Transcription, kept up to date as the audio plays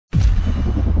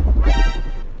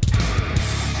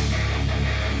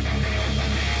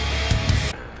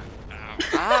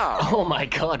Oh my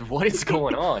god, what is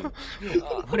going on?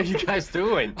 What are you guys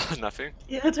doing? Nothing.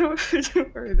 Yeah, don't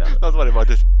worry about it. Don't worry about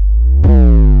it.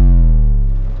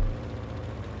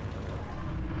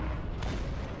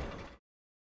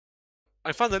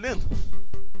 I found an inn!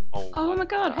 Oh my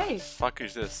god, hey! Fuck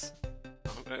is this?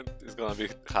 It's gonna be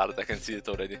hard, I can see it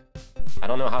already. I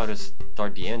don't know how to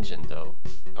start the engine though.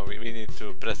 Oh, we need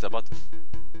to press the button.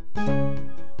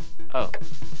 Oh.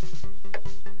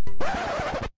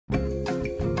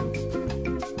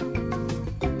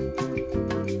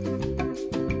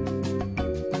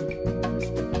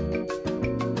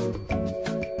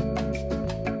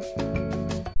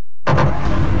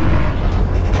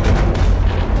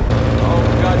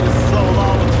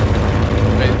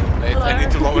 I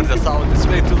need to lower the sound, it's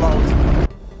way too loud.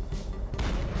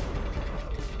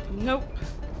 Nope.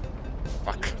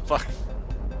 Fuck.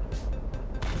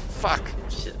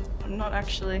 Shit, I'm not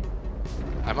actually.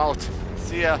 I'm out.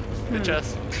 See ya,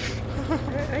 bitches.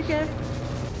 Okay.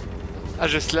 I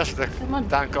just left the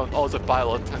tank on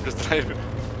autopilot. I'm just driving.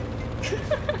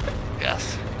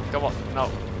 Yes. Come on,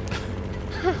 no.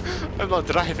 I'm not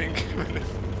driving.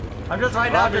 I'm just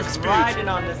riding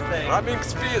on this thing. Ramming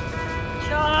speed.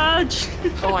 Charge!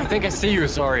 Oh, I think I see you,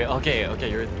 sorry. Okay,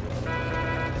 you're...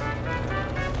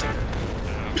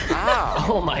 Ah!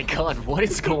 Oh my god, what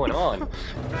is going on?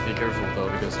 Be careful though,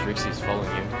 because Trixie's following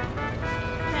you.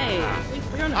 Hey,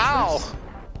 we're on a Ow! first.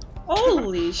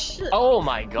 Holy shit! Oh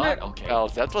my god, okay. Well,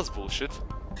 that was bullshit.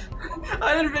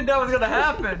 I didn't even know it was gonna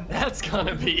happen. That's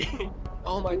gonna be...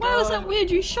 Oh my god. Why was that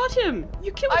weird? You shot him!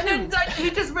 You killed him!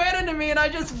 He just ran into me and I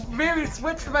just merely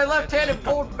switched to my left hand and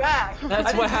pulled back.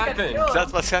 That's what happened.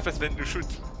 That's what happens when you shoot.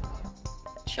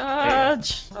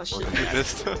 Charge! Oh shit. You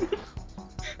missed.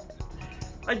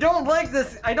 I don't like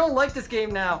this. I don't like this game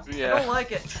now. Yeah. I don't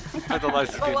like it. I don't like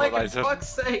this I don't game, like it. Eliza. For fuck's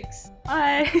sakes.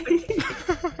 I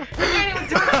can't even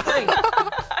do anything.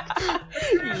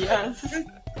 Yes.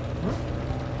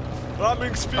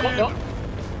 Ramming speed. Oh, no.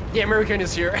 The American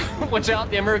is here. Watch out,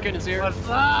 the American is here. What's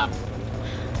up?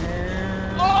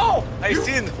 Oh! I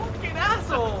seen. Fucking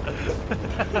asshole.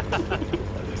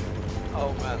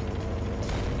 Oh man.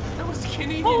 That was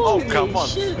Canadian. Oh come on.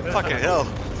 shit. Fucking hell.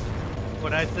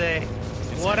 What'd I say?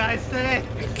 What'd I say?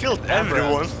 You killed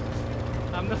everyone.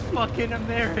 I'm the fucking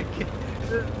American.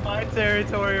 This is my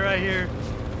territory right here.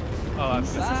 Oh, I'm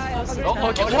Oh,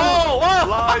 okay. Whoa!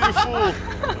 Lie, you fool!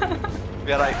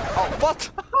 Yeah, right. Oh, what?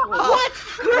 What?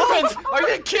 Griffin, are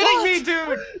you kidding me,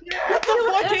 dude? What the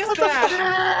fuck is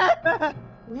that?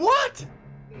 What?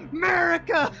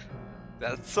 America!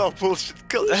 That's so bullshit.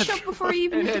 Killed He everyone. shot before he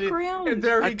even hit the ground. And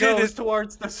there I he did goes it.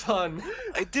 towards the sun.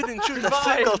 I didn't shoot a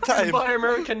single time. Goodbye,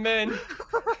 American man.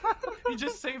 You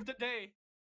just saved the day.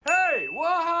 Hey,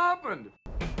 what happened?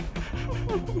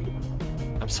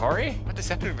 I'm sorry? What is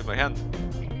happening with my hand?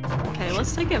 Okay,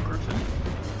 let's take out Griffin.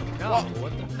 Oh,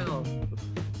 what the hell?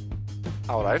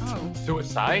 Alright.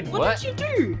 Suicide? What did you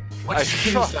do? What I did you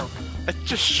kill shot. yourself? I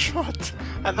just shot.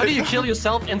 And How do you kill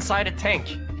yourself inside a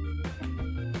tank?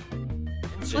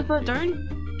 Slipper,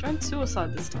 don't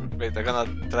suicide this time. Wait, I'm gonna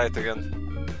try it again.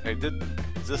 I did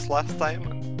this last time,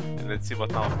 and let's see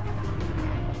what now.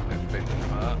 Wait,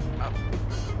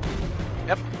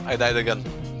 Yep, I died again.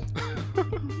 Oh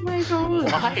my god.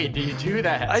 Why do you do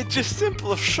that? I just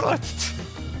simply shot.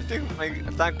 I think my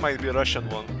tank might be a Russian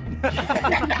one.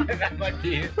 That might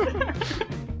be it.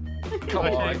 Come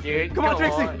on, dude. Come on,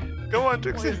 Trixie. Come on, Why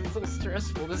Trixie. is it so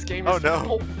stressful? This game Oh is...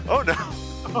 no. Oh no.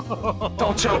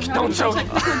 Don't choke, don't choke.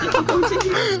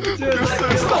 You're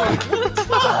so sorry.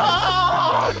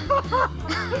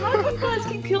 Why do you guys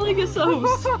keep killing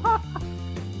yourselves?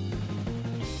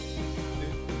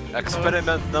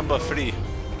 Experiment number 3.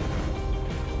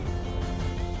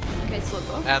 Okay,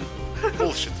 Slipper. And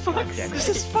bullshit. This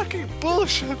is fucking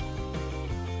bullshit.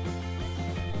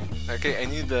 Okay, I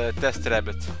need a test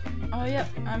rabbit. Oh yeah,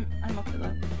 I'm up for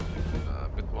that. A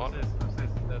bit more.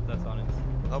 That's on it.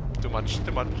 Nope, too much. A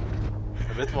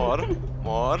bit more.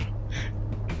 More. I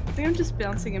think I'm just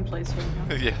bouncing in place right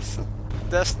now. Yes.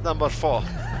 Test number 4.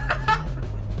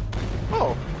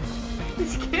 Oh.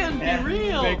 This can't be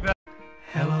real.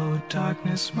 Hello,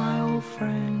 darkness, my old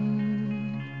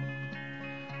friend.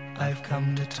 I've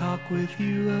come to talk with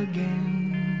you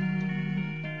again.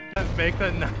 Make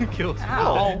that 9 kills.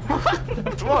 Ow.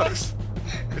 It works.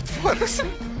 It works.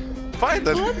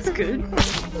 Finally. Well, that's good.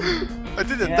 I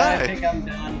didn't Yeah, die. I think I'm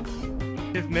done.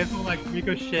 His missile like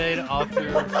ricocheted off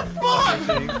your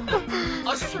thing.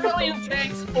 Australian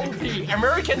tanks OP,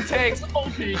 American tanks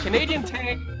OP, Canadian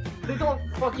tank, they don't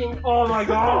fucking... Oh my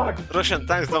god! Russian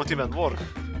tanks don't even work.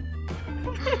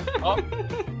 Oh.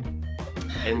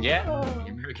 And yeah,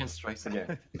 the American strikes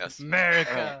again. Yes.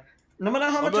 America. No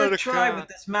matter how much I try with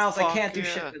this mouse, I can't do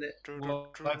shit with it. Well,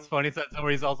 that's funny since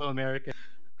he's also American.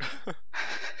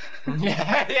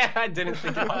 Yeah, I didn't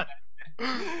think about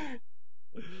it.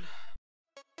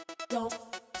 Don't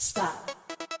stop.